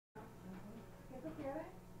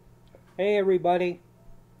Hey everybody,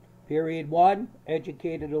 period one,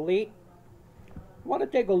 educated elite. I want to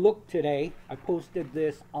take a look today. I posted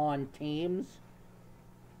this on Teams,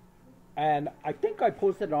 and I think I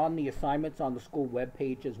posted it on the assignments on the school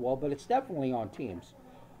webpage as well, but it's definitely on Teams.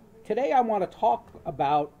 Today I want to talk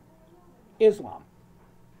about Islam.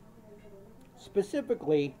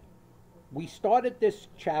 Specifically, we started this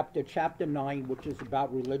chapter 9, which is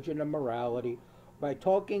about religion and morality, by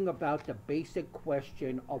talking about the basic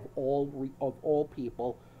question of all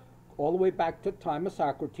people, all the way back to the time of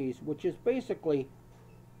Socrates, which is basically,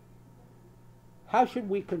 how should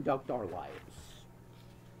we conduct our lives?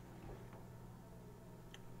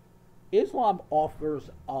 Islam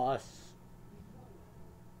offers us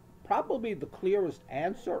probably the clearest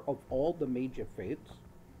answer of all the major faiths.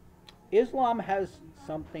 Islam has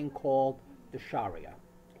something called the Sharia.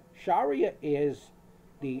 Sharia is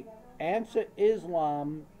the answer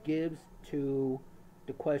Islam gives to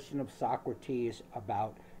the question of Socrates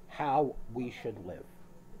about how we should live.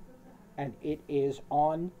 And it is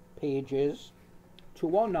on pages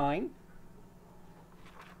 209,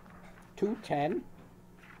 210,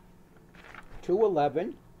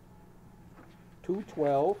 211,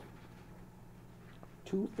 212,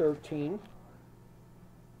 213,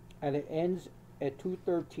 and it ends at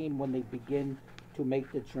 213 when they begin to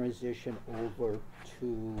make the transition over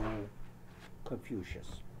to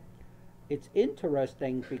Confucius. It's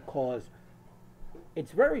interesting because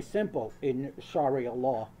it's very simple in Sharia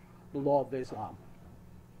law, the law of Islam.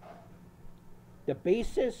 The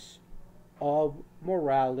basis of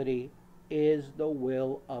morality is the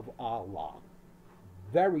will of Allah.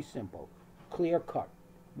 Very simple, clear cut.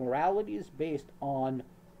 Morality is based on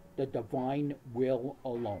the divine will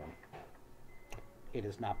alone. It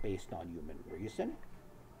is not based on human reason.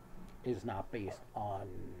 It is not based on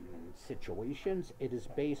situations. It is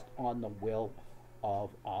based on the will of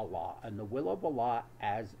Allah, and the will of Allah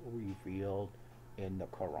as revealed in the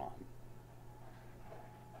Quran.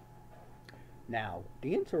 Now,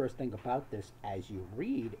 the interesting about this as you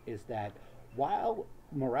read is that while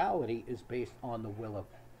morality is based on the will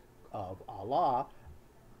of Allah,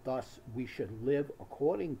 thus we should live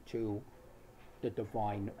according to the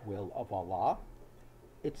divine will of Allah,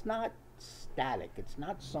 it's not static. It's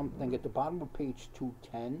not something at the bottom of page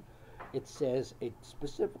 210. It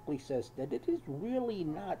specifically says that it is really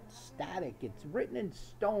not static. It's written in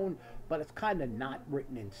stone, but it's kind of not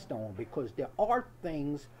written in stone, because there are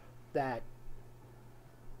things that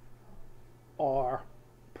are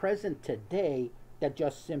present today that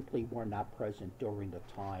just simply were not present during the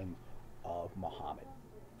time of Muhammad.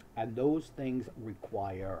 And those things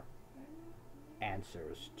require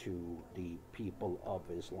answers to the people of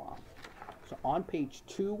Islam. So on page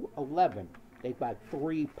 211, they've got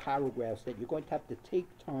 3 paragraphs that you're going to have to take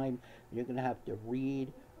time, and you're going to have to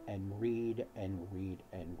read and read and read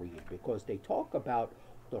and read, because they talk about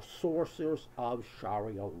the sources of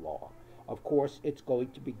Sharia law. Of course, it's going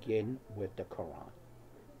to begin with the Quran.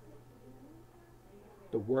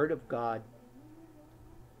 The Word of God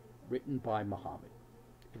written by Muhammad.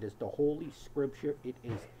 It is the Holy Scripture. It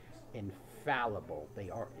is infallible. They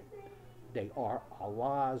are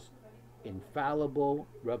Allah's infallible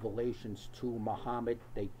revelations to Muhammad.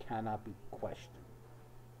 They cannot be questioned.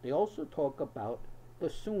 They also talk about the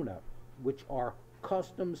Sunnah, which are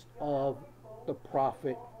customs of the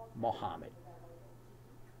Prophet Muhammad.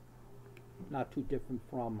 Not too different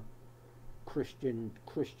from Christian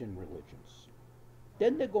religions.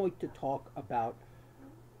 Then they're going to talk about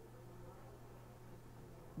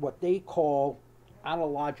what they call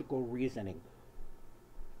analogical reasoning.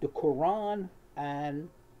 The Quran and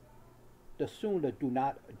the Sunnah do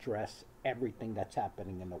not address everything that's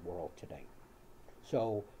happening in the world today.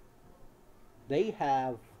 So they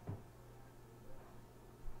have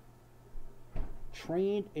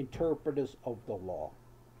trained interpreters of the law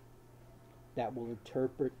that will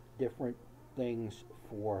interpret different things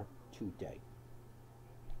for today.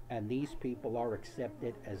 And these people are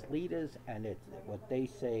accepted as leaders, and it's what they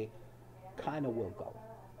say kind of will go.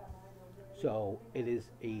 So it is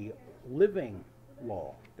a living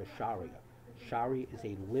law, the Sharia. Sharia is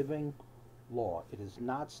a living law. It is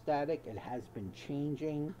not static. It has been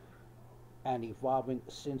changing and evolving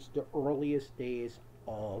since the earliest days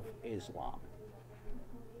of Islam.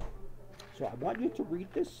 So I want you to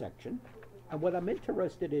read this section, and what I'm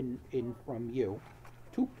interested in from you,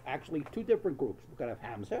 two different groups. We're going to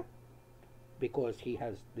have Hamza, because he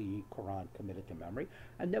has the Quran committed to memory,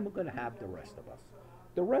 and then we're going to have the rest of us.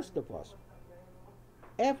 The rest of us,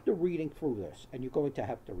 after reading through this, and you're going to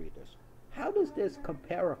have to read this, how does this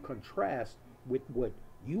compare or contrast with what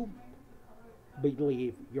you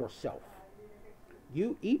believe yourself?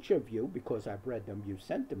 Each of you, because I've read them, you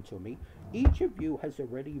sent them to me, each of you has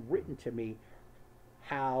already written to me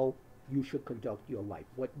how you should conduct your life.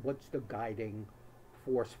 What's the guiding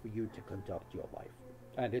force for you to conduct your life?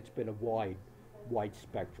 And it's been a wide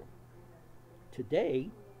spectrum. Today,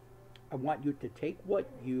 I want you to take what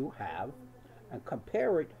you have and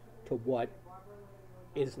compare it to what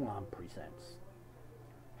Islam presents.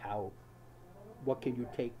 How what can you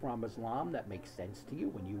take from Islam that makes sense to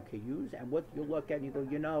you and you can use, and what you look at and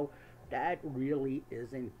you go, that really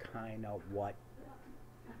isn't kind of what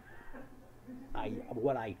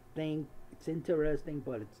I think. It's interesting,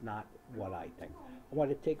 but it's not what I think. I want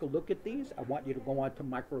to take a look at these. I want you to go on to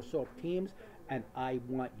Microsoft Teams, and I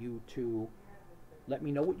want you to let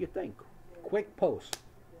me know what you think. Quick post.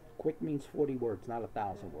 Quick means 40 words, not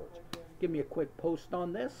 1,000 words. Give me a quick post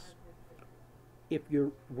on this. If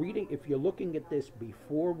you're looking at this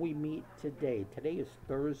before we meet today is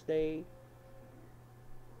Thursday,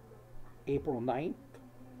 April 9th.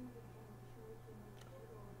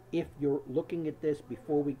 If you're looking at this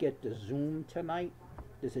before we get to Zoom tonight,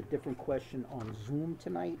 there's a different question on Zoom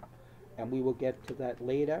tonight, and we will get to that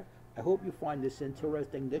later. I hope you find this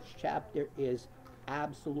interesting. This chapter is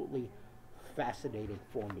absolutely fascinating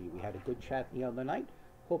for me. We had a good chat the other night,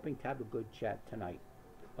 hoping to have a good chat tonight.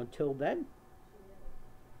 Until then,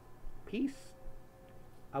 peace.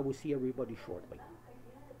 I will see everybody shortly.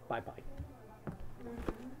 Bye-bye.